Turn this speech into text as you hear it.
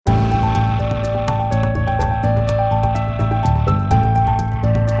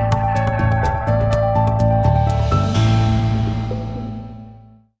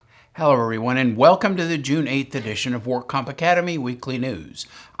Hello, everyone, and welcome to the June 8th edition of Work Comp Academy Weekly News.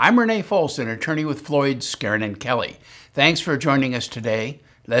 I'm Renee Folson, attorney with Floyd, Skeren & Kelly. Thanks for joining us today.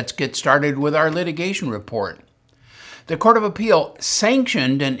 Let's get started with our litigation report. The Court of Appeal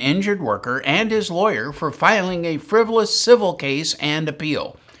sanctioned an injured worker and his lawyer for filing a frivolous civil case and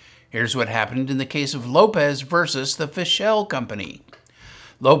appeal. Here's what happened in the case of Lopez versus the Fischel Company.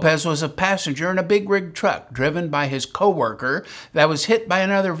 Lopez was a passenger in a big rig truck driven by his co-worker that was hit by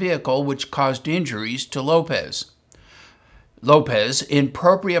another vehicle which caused injuries to Lopez. Lopez, in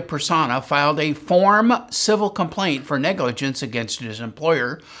propria persona, filed a form civil complaint for negligence against his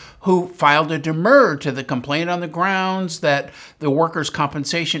employer, who filed a demurrer to the complaint on the grounds that the Workers'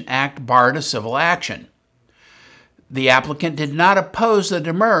 Compensation Act barred a civil action. The applicant did not oppose the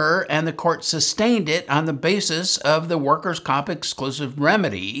demurrer, and the court sustained it on the basis of the workers' comp exclusive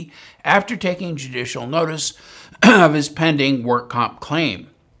remedy after taking judicial notice of his pending work comp claim.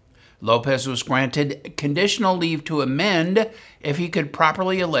 Lopez was granted conditional leave to amend if he could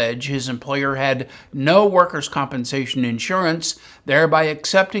properly allege his employer had no workers' compensation insurance, thereby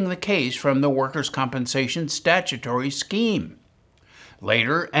accepting the case from the workers' compensation statutory scheme.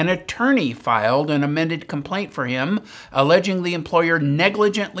 Later, an attorney filed an amended complaint for him, alleging the employer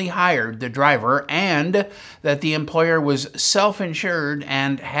negligently hired the driver and that the employer was self-insured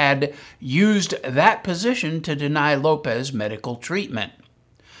and had used that position to deny Lopez medical treatment.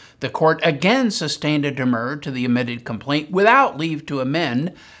 The court again sustained a demurrer to the amended complaint without leave to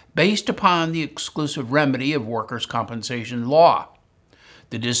amend, based upon the exclusive remedy of workers' compensation law.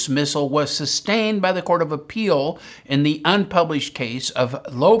 The dismissal was sustained by the Court of Appeal in the unpublished case of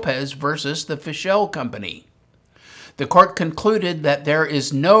Lopez versus the Fischel Company. The court concluded that there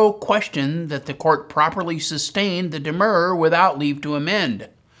is no question that the court properly sustained the demurrer without leave to amend.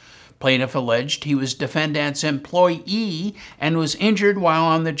 Plaintiff alleged he was defendant's employee and was injured while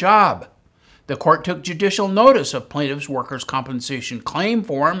on the job. The court took judicial notice of plaintiff's workers' compensation claim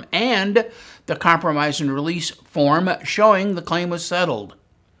form and the compromise and release form showing the claim was settled.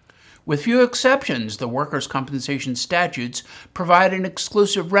 With few exceptions, the workers' compensation statutes provide an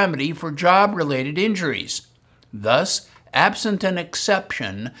exclusive remedy for job-related injuries. Thus, absent an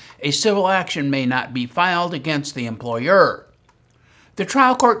exception, a civil action may not be filed against the employer. The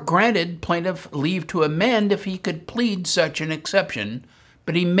trial court granted plaintiff leave to amend if he could plead such an exception,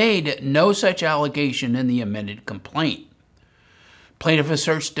 but he made no such allegation in the amended complaint. Plaintiff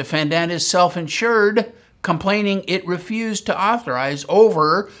asserts defendant is self-insured, complaining it refused to authorize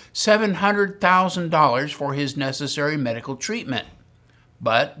over $700,000 for his necessary medical treatment.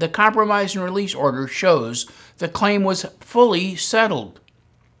 But the compromise and release order shows the claim was fully settled.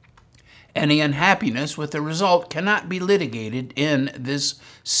 Any unhappiness with the result cannot be litigated in this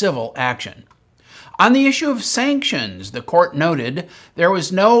civil action. On the issue of sanctions, the court noted there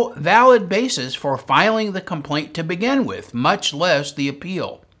was no valid basis for filing the complaint to begin with, much less the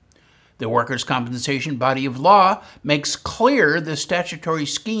appeal. The workers' compensation body of law makes clear the statutory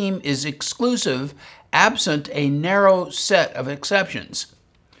scheme is exclusive, absent a narrow set of exceptions.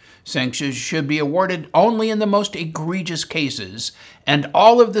 Sanctions should be awarded only in the most egregious cases, and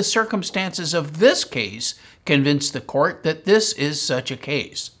all of the circumstances of this case convince the court that this is such a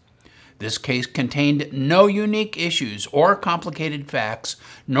case. This case contained no unique issues or complicated facts,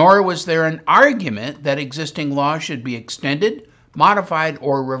 nor was there an argument that existing law should be extended, modified,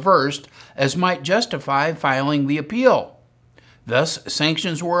 or reversed as might justify filing the appeal. Thus,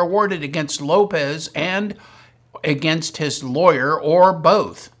 sanctions were awarded against Lopez and against his lawyer, or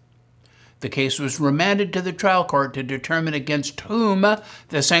both. The case was remanded to the trial court to determine against whom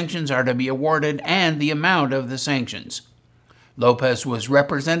the sanctions are to be awarded and the amount of the sanctions. Lopez was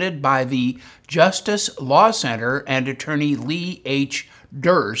represented by the Justice Law Center and attorney Lee H.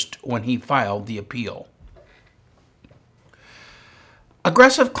 Durst when he filed the appeal.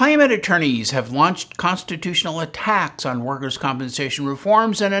 Aggressive claimant attorneys have launched constitutional attacks on workers' compensation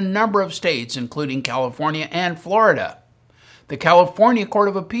reforms in a number of states, including California and Florida. The California Court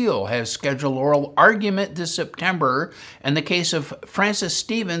of Appeal has scheduled oral argument this September in the case of Francis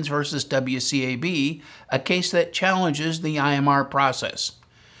Stevens versus WCAB, a case that challenges the IMR process.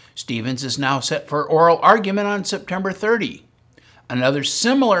 Stevens is now set for oral argument on September 30. Another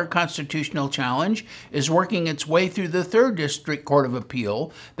similar constitutional challenge is working its way through the 3rd District Court of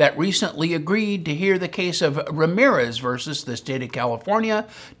Appeal that recently agreed to hear the case of Ramirez versus the State of California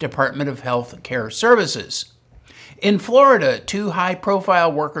Department of Health Care Services. In Florida, 2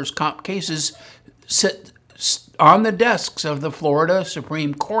 high-profile workers' comp cases sit on the desks of the Florida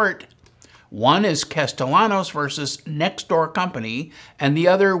Supreme Court. One is Castellanos versus Nextdoor Company, and the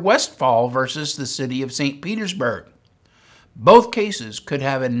other Westfall versus the City of St. Petersburg. Both cases could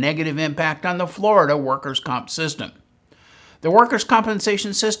have a negative impact on the Florida workers' comp system. The workers'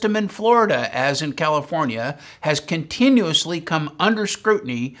 compensation system in Florida, as in California, has continuously come under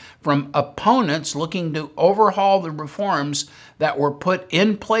scrutiny from opponents looking to overhaul the reforms that were put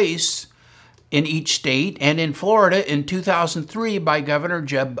in place in each state and in Florida in 2003 by Governor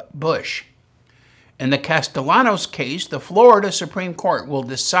Jeb Bush. In the Castellanos case, the Florida Supreme Court will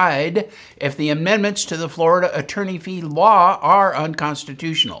decide if the amendments to the Florida attorney fee law are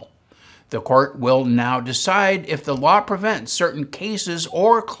unconstitutional. The court will now decide if the law prevents certain cases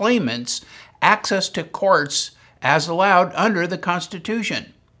or claimants access to courts as allowed under the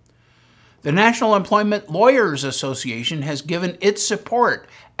Constitution. The National Employment Lawyers Association has given its support,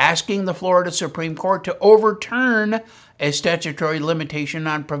 asking the Florida Supreme Court to overturn a statutory limitation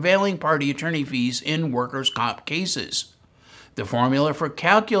on prevailing party attorney fees in workers' comp cases. The formula for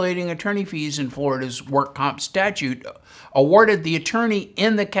calculating attorney fees in Florida's work comp statute awarded the attorney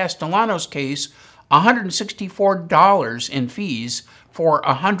in the Castellanos case $164 in fees for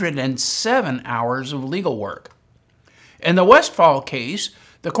 107 hours of legal work. In the Westfall case,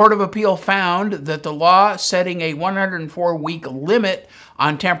 the Court of Appeal found that the law setting a 104-week limit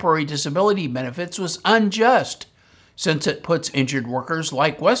on temporary disability benefits was unjust, since it puts injured workers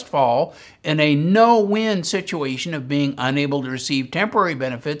like Westfall in a no-win situation of being unable to receive temporary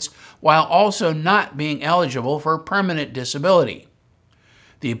benefits while also not being eligible for permanent disability.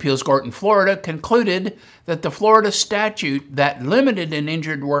 The appeals court in Florida concluded that the Florida statute that limited an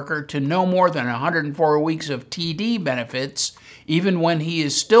injured worker to no more than 104 weeks of TD benefits, even when he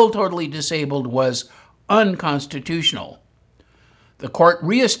is still totally disabled, was unconstitutional. The court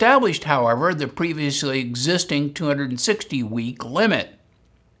reestablished, however, the previously existing 260-week limit.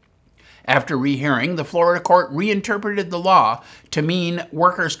 After rehearing, the Florida court reinterpreted the law to mean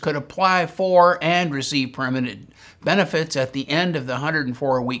workers could apply for and receive permanent benefits at the end of the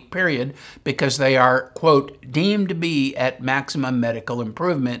 104-week period because they are, quote, deemed to be at maximum medical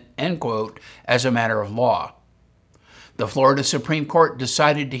improvement, end quote, as a matter of law. The Florida Supreme Court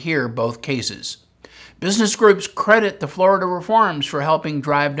decided to hear both cases. Business groups credit the Florida reforms for helping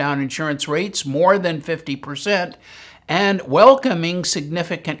drive down insurance rates more than 50% and welcoming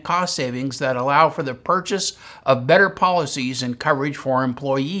significant cost savings that allow for the purchase of better policies and coverage for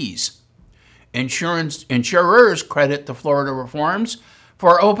employees. Insurers credit the Florida reforms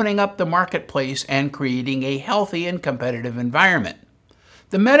for opening up the marketplace and creating a healthy and competitive environment.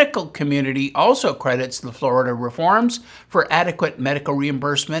 The medical community also credits the Florida reforms for adequate medical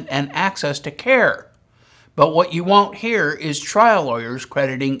reimbursement and access to care. But what you won't hear is trial lawyers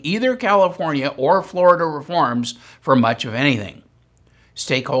crediting either California or Florida reforms for much of anything.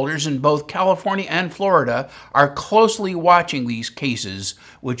 Stakeholders in both California and Florida are closely watching these cases,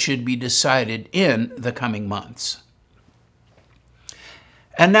 which should be decided in the coming months.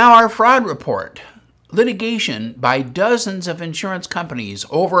 And now our fraud report. Litigation by dozens of insurance companies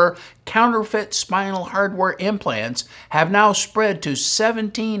over counterfeit spinal hardware implants have now spread to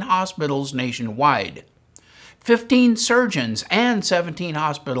 17 hospitals nationwide. 15 surgeons and 17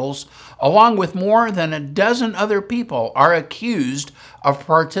 hospitals, along with more than a dozen other people, are accused of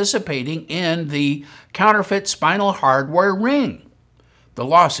participating in the counterfeit spinal hardware ring. The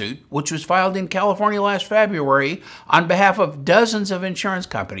lawsuit, which was filed in California last February on behalf of dozens of insurance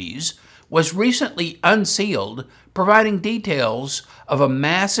companies, was recently unsealed, providing details of a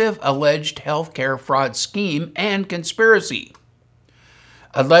massive alleged healthcare fraud scheme and conspiracy.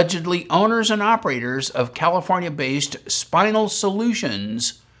 Allegedly, owners and operators of California-based Spinal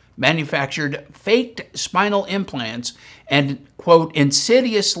Solutions manufactured faked spinal implants and, quote,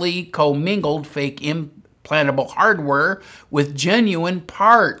 insidiously commingled fake implantable hardware with genuine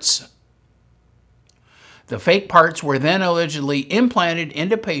parts. The fake parts were then allegedly implanted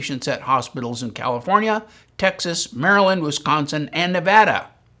into patients at hospitals in California, Texas, Maryland, Wisconsin, and Nevada.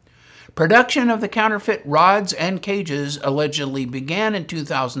 Production of the counterfeit rods and cages allegedly began in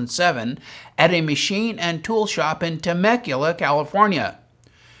 2007 at a machine and tool shop in Temecula, California.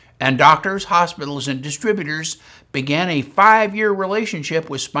 And doctors, hospitals, and distributors began a 5-year relationship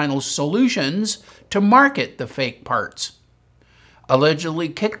with Spinal Solutions to market the fake parts. Allegedly,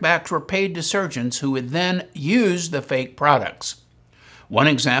 kickbacks were paid to surgeons who would then use the fake products. One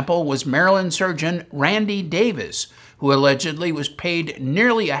example was Maryland surgeon Randy Davis, who allegedly was paid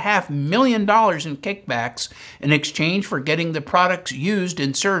nearly $500,000 in kickbacks in exchange for getting the products used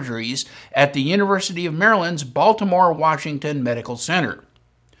in surgeries at the University of Maryland's Baltimore-Washington Medical Center.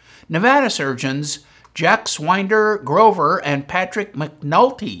 Nevada surgeons Jack Swinder Grover and Patrick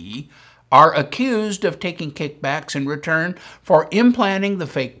McNulty are accused of taking kickbacks in return for implanting the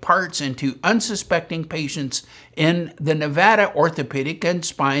fake parts into unsuspecting patients in the Nevada Orthopedic and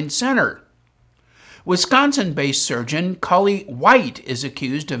Spine Center. Wisconsin-based surgeon Cully White is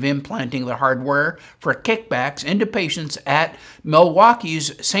accused of implanting the hardware for kickbacks into patients at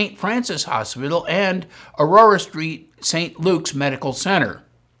Milwaukee's St. Francis Hospital and Aurora Street St. Luke's Medical Center.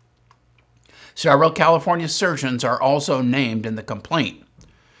 Several California surgeons are also named in the complaint.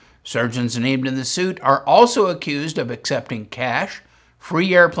 Surgeons named in the suit are also accused of accepting cash,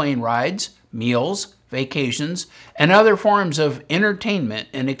 free airplane rides, meals, vacations, and other forms of entertainment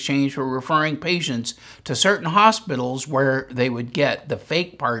in exchange for referring patients to certain hospitals where they would get the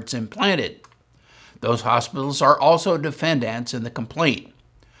fake parts implanted. Those hospitals are also defendants in the complaint.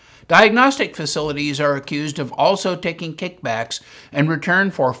 Diagnostic facilities are accused of also taking kickbacks in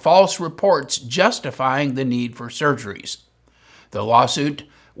return for false reports justifying the need for surgeries. The lawsuit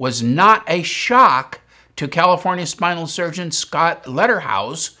was not a shock to California spinal surgeon Scott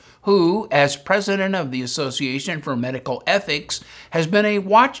Letterhouse, who, as president of the Association for Medical Ethics, has been a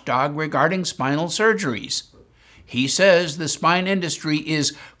watchdog regarding spinal surgeries. He says the spine industry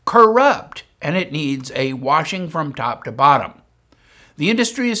is corrupt and it needs a washing from top to bottom. The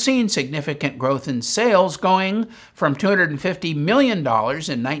industry has seen significant growth in sales, going from $250 million in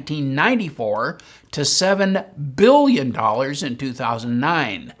 1994 to $7 billion in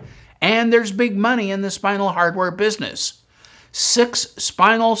 2009. And there's big money in the spinal hardware business. 6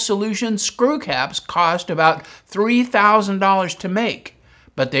 spinal solution screw caps cost about $3,000 to make,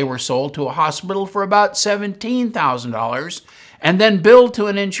 but they were sold to a hospital for about $17,000 and then billed to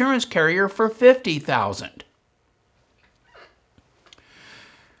an insurance carrier for $50,000.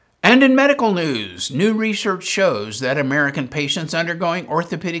 And in medical news, new research shows that American patients undergoing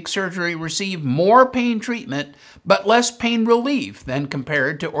orthopedic surgery receive more pain treatment but less pain relief than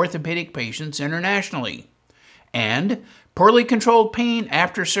compared to orthopedic patients internationally. And poorly controlled pain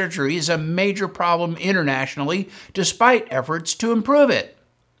after surgery is a major problem internationally, despite efforts to improve it.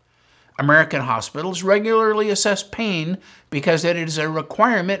 American hospitals regularly assess pain because it is a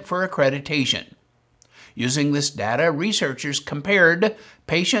requirement for accreditation. Using this data, researchers compared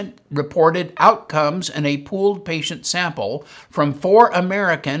patient-reported outcomes in a pooled patient sample from 4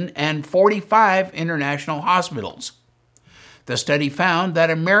 American and 45 international hospitals. The study found that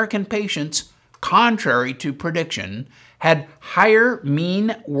American patients, contrary to prediction, had higher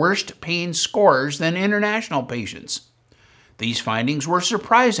mean worst pain scores than international patients. These findings were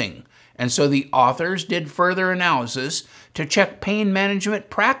surprising, and so the authors did further analysis to check pain management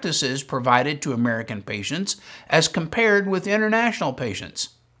practices provided to American patients as compared with international patients.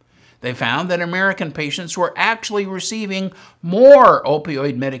 They found that American patients were actually receiving more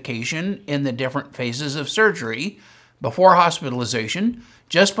opioid medication in the different phases of surgery, before hospitalization,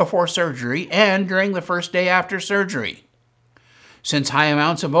 just before surgery, and during the first day after surgery. Since high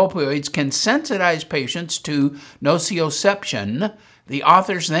amounts of opioids can sensitize patients to nociception, the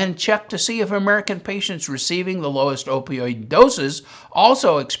authors then checked to see if American patients receiving the lowest opioid doses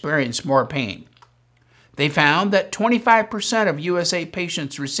also experienced more pain. They found that 25% of USA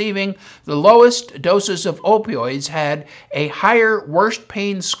patients receiving the lowest doses of opioids had a higher worst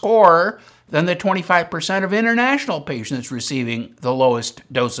pain score than the 25% of international patients receiving the lowest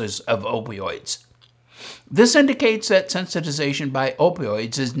doses of opioids. This indicates that sensitization by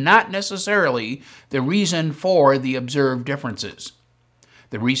opioids is not necessarily the reason for the observed differences.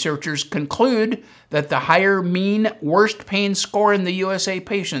 The researchers conclude that the higher mean worst pain score in the USA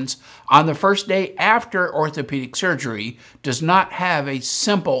patients on the first day after orthopedic surgery does not have a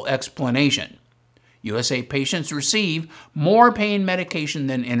simple explanation. USA patients receive more pain medication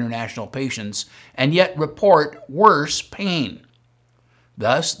than international patients and yet report worse pain.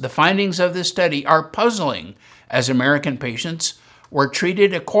 Thus, the findings of this study are puzzling, as American patients were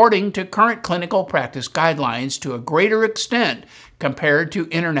treated according to current clinical practice guidelines to a greater extent compared to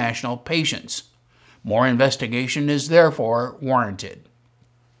international patients. More investigation is therefore warranted.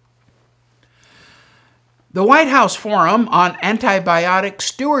 The White House Forum on Antibiotic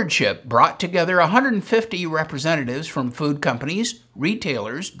Stewardship brought together 150 representatives from food companies,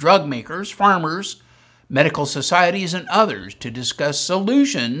 retailers, drug makers, farmers, medical societies, and others to discuss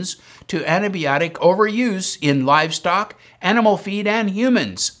solutions to antibiotic overuse in livestock, animal feed, and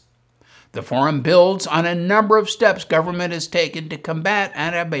humans. The forum builds on a number of steps government has taken to combat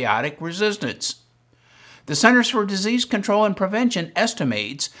antibiotic resistance. The Centers for Disease Control and Prevention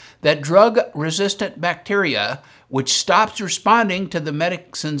estimates that drug-resistant bacteria, which stops responding to the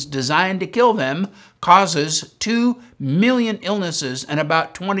medicines designed to kill them, causes 2 million illnesses and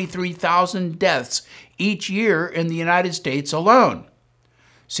about 23,000 deaths each year in the United States alone.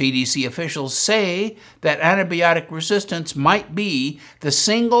 CDC officials say that antibiotic resistance might be the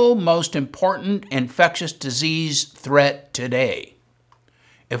single most important infectious disease threat today.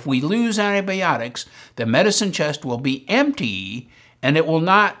 If we lose antibiotics, the medicine chest will be empty, and it will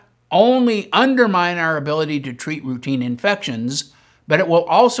not only undermine our ability to treat routine infections, but it will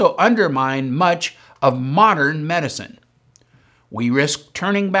also undermine much of modern medicine. We risk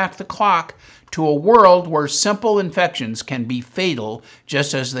turning back the clock to a world where simple infections can be fatal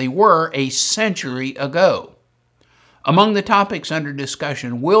just as they were a century ago. Among the topics under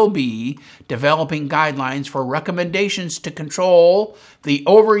discussion will be developing guidelines for recommendations to control the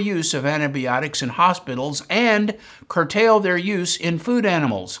overuse of antibiotics in hospitals and curtail their use in food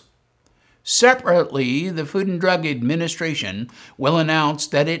animals. Separately, the Food and Drug Administration will announce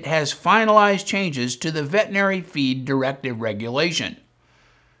that it has finalized changes to the Veterinary Feed Directive regulation.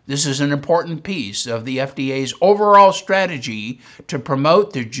 This is an important piece of the FDA's overall strategy to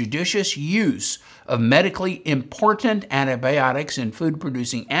promote the judicious use of medically important antibiotics in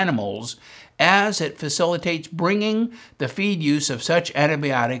food-producing animals, as it facilitates bringing the feed use of such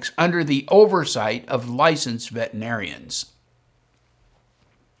antibiotics under the oversight of licensed veterinarians.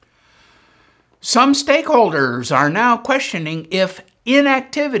 Some stakeholders are now questioning if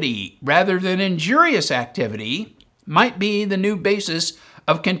inactivity rather than injurious activity might be the new basis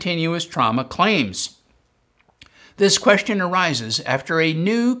of continuous trauma claims. This question arises after a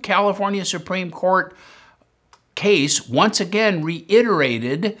new California Supreme Court case once again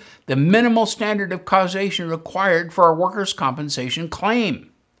reiterated the minimal standard of causation required for a workers' compensation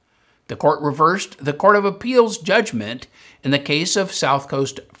claim. The court reversed the Court of Appeals judgment in the case of South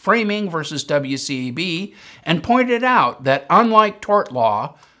Coast Framing versus WCAB and pointed out that unlike tort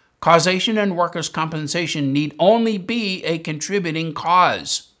law, causation and workers' compensation need only be a contributing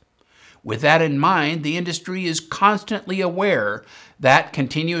cause. With that in mind, the industry is constantly aware that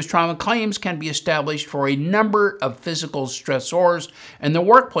continuous trauma claims can be established for a number of physical stressors in the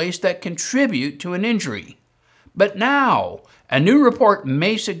workplace that contribute to an injury. But now, a new report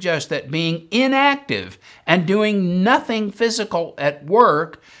may suggest that being inactive and doing nothing physical at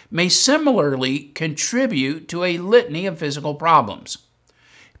work may similarly contribute to a litany of physical problems.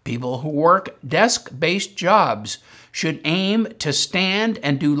 People who work desk-based jobs should aim to stand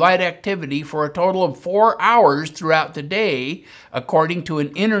and do light activity for a total of 4 hours throughout the day, according to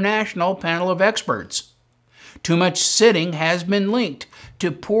an international panel of experts. Too much sitting has been linked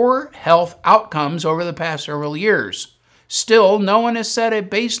to poor health outcomes over the past several years. Still, no one has set a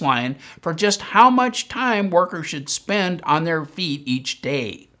baseline for just how much time workers should spend on their feet each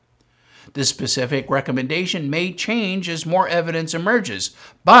day. The specific recommendation may change as more evidence emerges,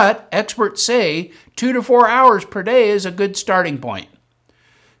 but experts say 2 to 4 hours per day is a good starting point.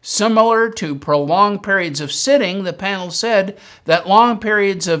 Similar to prolonged periods of sitting, the panel said that long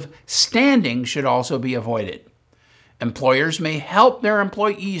periods of standing should also be avoided. Employers may help their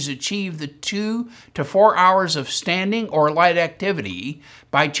employees achieve the 2 to 4 hours of standing or light activity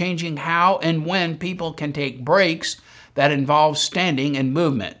by changing how and when people can take breaks that involve standing and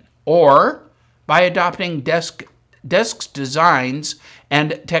movement, or by adopting desk designs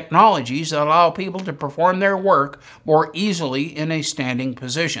and technologies that allow people to perform their work more easily in a standing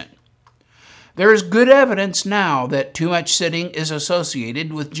position. There is good evidence now that too much sitting is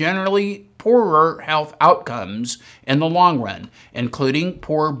associated with generally poorer health outcomes in the long run, including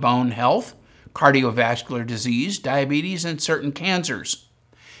poor bone health, cardiovascular disease, diabetes, and certain cancers.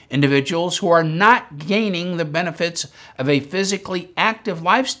 Individuals who are not gaining the benefits of a physically active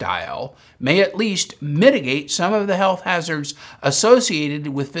lifestyle may at least mitigate some of the health hazards associated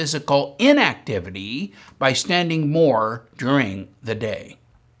with physical inactivity by standing more during the day.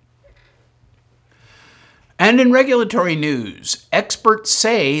 And in regulatory news, experts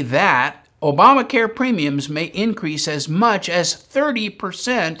say that Obamacare premiums may increase as much as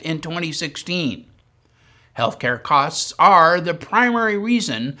 30% in 2016. Healthcare costs are the primary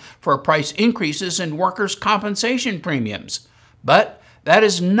reason for price increases in workers' compensation premiums, but that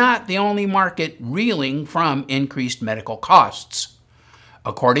is not the only market reeling from increased medical costs.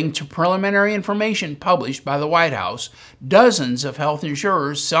 According to preliminary information published by the White House, dozens of health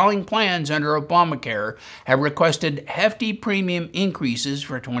insurers selling plans under Obamacare have requested hefty premium increases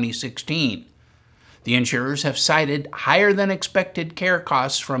for 2016. The insurers have cited higher than expected care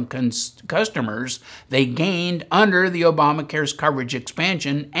costs from customers they gained under the Obamacare's coverage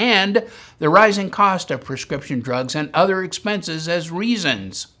expansion and the rising cost of prescription drugs and other expenses as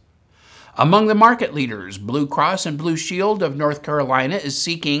reasons. Among the market leaders, Blue Cross and Blue Shield of North Carolina is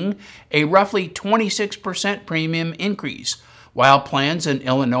seeking a roughly 26% premium increase, while plans in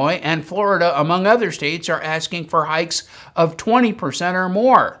Illinois and Florida, among other states, are asking for hikes of 20% or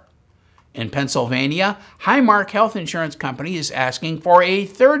more. In Pennsylvania, Highmark Health Insurance Company is asking for a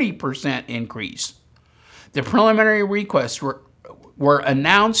 30% increase. The preliminary requests were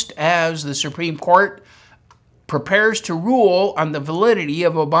announced as the Supreme Court prepares to rule on the validity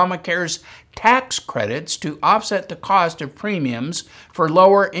of Obamacare's tax credits to offset the cost of premiums for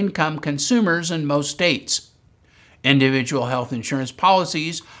lower-income consumers in most states. Individual health insurance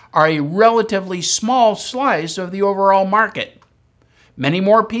policies are a relatively small slice of the overall market. Many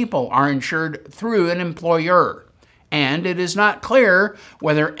more people are insured through an employer, and it is not clear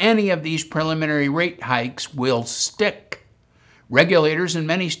whether any of these preliminary rate hikes will stick. Regulators in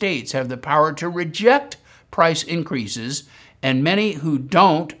many states have the power to reject price increases, and many who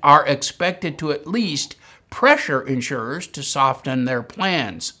don't are expected to at least pressure insurers to soften their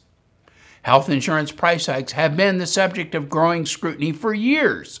plans. Health insurance price hikes have been the subject of growing scrutiny for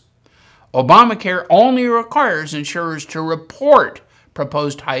years. Obamacare only requires insurers to report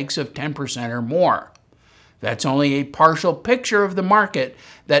proposed hikes of 10% or more. That's only a partial picture of the market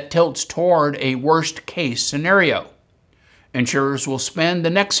that tilts toward a worst-case scenario. Insurers will spend the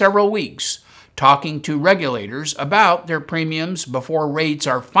next several weeks talking to regulators about their premiums before rates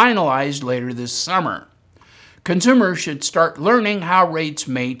are finalized later this summer. Consumers should start learning how rates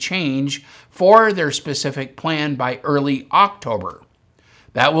may change for their specific plan by early October.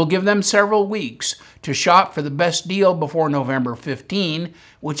 That will give them several weeks to shop for the best deal before November 15,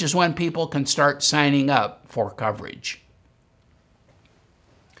 which is when people can start signing up for coverage.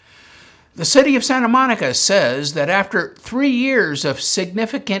 The city of Santa Monica says that after 3 years of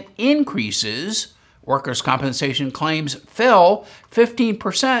significant increases, workers' compensation claims fell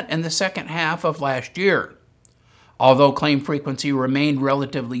 15% in the second half of last year. Although claim frequency remained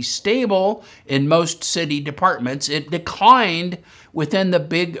relatively stable in most city departments, it declined within the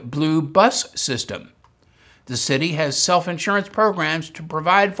Big Blue bus system. The city has self-insurance programs to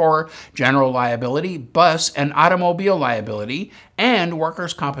provide for general liability, bus and automobile liability, and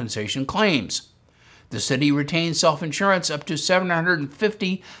workers' compensation claims. The city retains self-insurance up to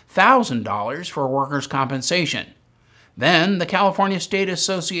 $750,000 for workers' compensation. Then, the California State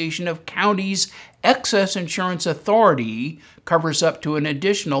Association of Counties Excess Insurance Authority covers up to an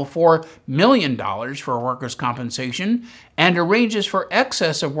additional $4 million for workers' compensation and arranges for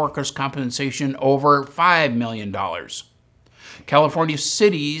excess of workers' compensation over $5 million. California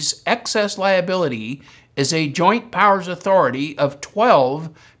City's excess liability is a joint powers authority of 12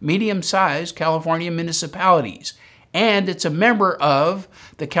 medium-sized California municipalities, and it's a member of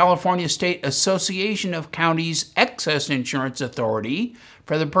the California State Association of Counties Excess Insurance Authority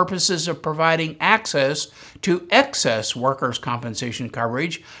for the purposes of providing access to excess workers' compensation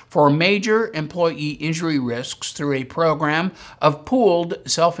coverage for major employee injury risks through a program of pooled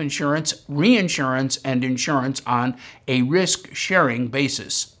self-insurance, reinsurance, and insurance on a risk-sharing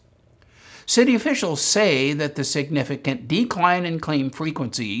basis. City officials say that the significant decline in claim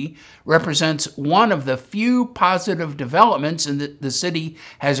frequency represents one of the few positive developments the city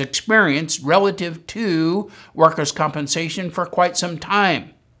has experienced relative to workers' compensation for quite some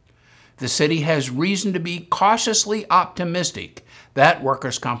time. The city has reason to be cautiously optimistic that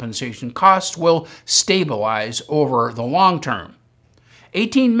workers' compensation costs will stabilize over the long term.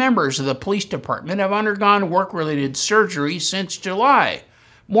 18 members of the police department have undergone work-related surgery since July,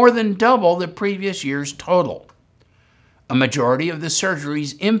 more than double the previous year's total. A majority of the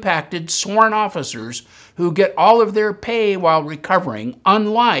surgeries impacted sworn officers who get all of their pay while recovering,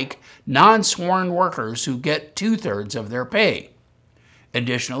 unlike non-sworn workers who get 2/3 of their pay.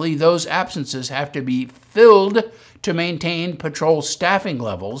 Additionally, those absences have to be filled to maintain patrol staffing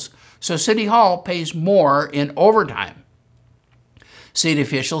levels, so City Hall pays more in overtime. City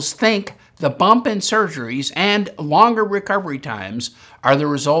officials think the bump in surgeries and longer recovery times are the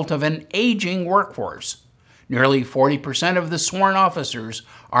result of an aging workforce. Nearly 40% of the sworn officers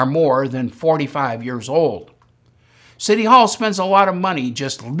are more than 45 years old. City Hall spends a lot of money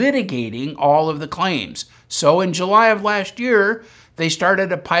just litigating all of the claims. So in July of last year, they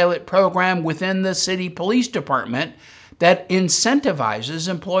started a pilot program within the city police department that incentivizes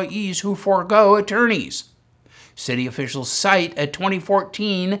employees who forego attorneys. City officials cite a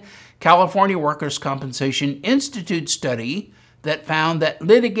 2014 California Workers' Compensation Institute study that found that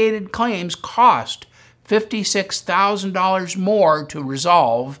litigated claims cost $56,000 more to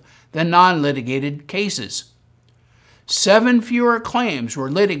resolve than non-litigated cases. 7 fewer claims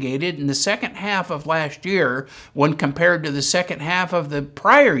were litigated in the second half of last year when compared to the second half of the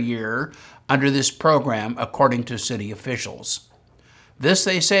prior year under this program, according to city officials. This,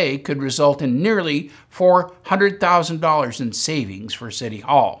 they say, could result in nearly $400,000 in savings for City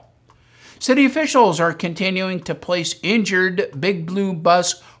Hall. City officials are continuing to place injured Big Blue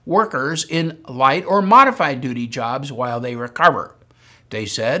Bus workers in light or modified duty jobs while they recover. They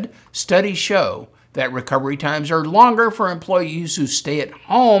said studies show that recovery times are longer for employees who stay at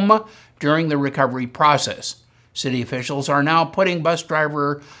home during the recovery process. City officials are now putting bus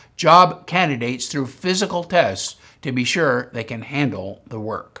driver job candidates through physical tests to be sure they can handle the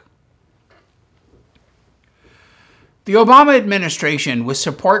work. The Obama administration, with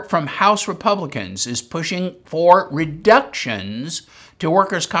support from House Republicans, is pushing for reductions to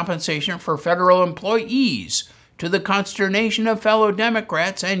workers' compensation for federal employees, to the consternation of fellow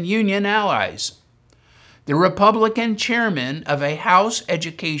Democrats and union allies. The Republican chairman of a House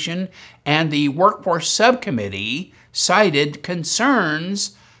Education and the Workforce Subcommittee cited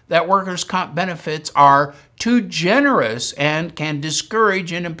concerns that workers' comp benefits are too generous and can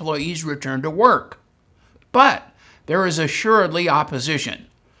discourage an employee's return to work. But there is assuredly opposition.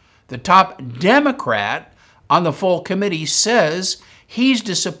 The top Democrat on the full committee says he's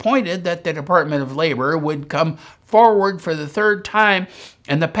disappointed that the Department of Labor would come forward for the third time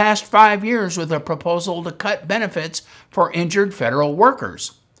in the past 5 years with a proposal to cut benefits for injured federal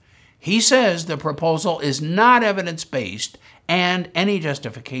workers. He says the proposal is not evidence-based and any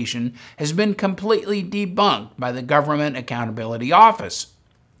justification has been completely debunked by the Government Accountability Office.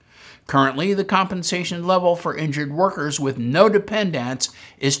 Currently, the compensation level for injured workers with no dependents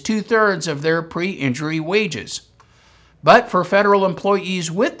is 2/3 of their pre-injury wages. But for federal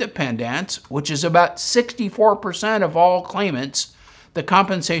employees with dependents, which is about 64% of all claimants, the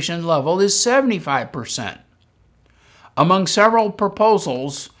compensation level is 75%. Among several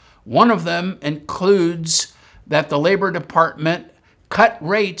proposals, one of them includes that the Labor Department cut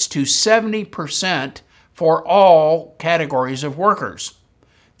rates to 70% for all categories of workers.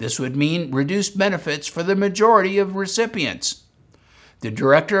 This would mean reduced benefits for the majority of recipients. The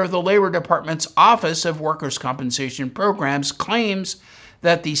director of the Labor Department's Office of Workers' Compensation Programs claims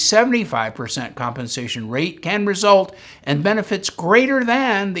that the 75% compensation rate can result in benefits greater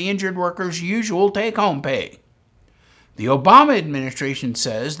than the injured worker's usual take-home pay. The Obama administration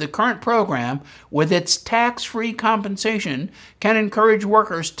says the current program, with its tax-free compensation, can encourage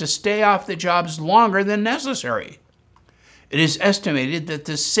workers to stay off the jobs longer than necessary. It is estimated that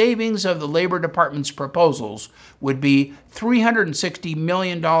the savings of the Labor Department's proposals would be $360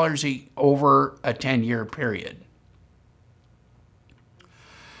 million over a 10-year period.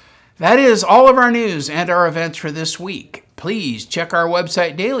 That is all of our news and our events for this week. Please check our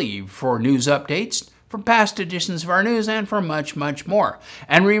website daily for news updates, for past editions of our news, and for much, much more.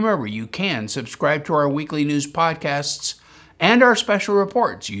 And remember, you can subscribe to our weekly news podcasts and our special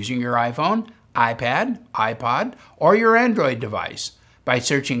reports using your iPhone, iPad, iPod, or your Android device by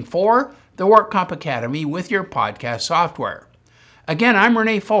searching for the Work Comp Academy with your podcast software. Again, I'm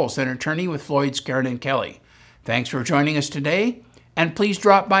Renee Fols, an attorney with Floyd, Skeren & Kelly. Thanks for joining us today, and please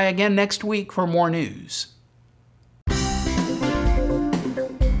drop by again next week for more news.